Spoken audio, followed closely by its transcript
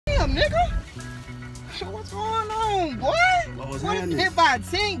Damn, nigga. So what's going on, boy? What was What happening? hit by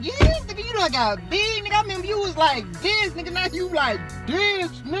 10 years? Nigga, you done got big, nigga. I remember you was like this, nigga. Now you like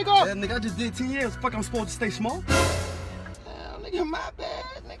this, nigga. Yeah, nigga, I just did 10 years. Fuck, I'm supposed to stay small. Damn, nigga, my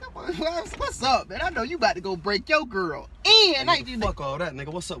bad, nigga. What's up, man? I know you about to go break your girl. And I Nigga, fuck all that, nigga.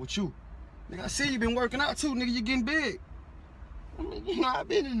 What's up with you? Nigga, I see you been working out too, nigga. You getting big. I mean, you know, I've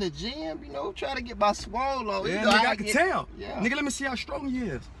been in the gym, you know, trying to get my swole on. Yeah, you know, nigga, I can tell. Yeah. Nigga, let me see how strong you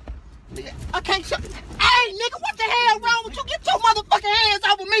is. Nigga, I can't show. Hey, nigga, what the hell wrong with you? Get your motherfucking hands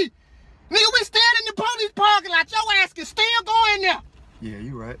off of me. Nigga, we standing in the police parking lot. Your ass can still go in there. Yeah,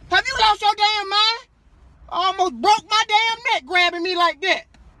 you right. Have you lost your damn mind? I almost broke my damn neck grabbing me like that.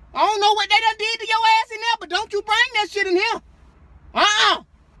 I don't know what they done did to your ass in there, but don't you bring that shit in here.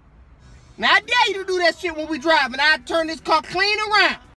 Now, I dare you to do that shit when we driving. I turn this car clean around.